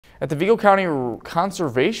At the Vigo County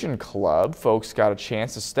Conservation Club, folks got a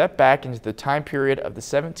chance to step back into the time period of the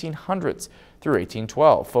 1700s through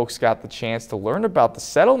 1812. Folks got the chance to learn about the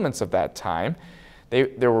settlements of that time.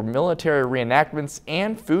 There were military reenactments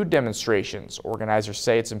and food demonstrations. Organizers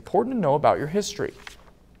say it's important to know about your history.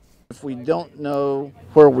 If we don't know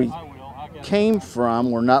where we came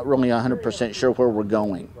from, we're not really 100% sure where we're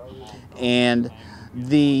going. And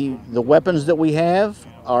the weapons that we have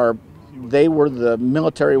they were the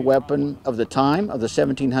military weapon of the time, of the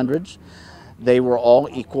 1700s. They were all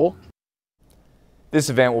equal. This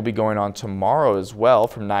event will be going on tomorrow as well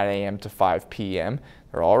from 9 a.m. to 5 p.m.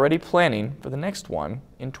 They're already planning for the next one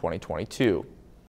in 2022.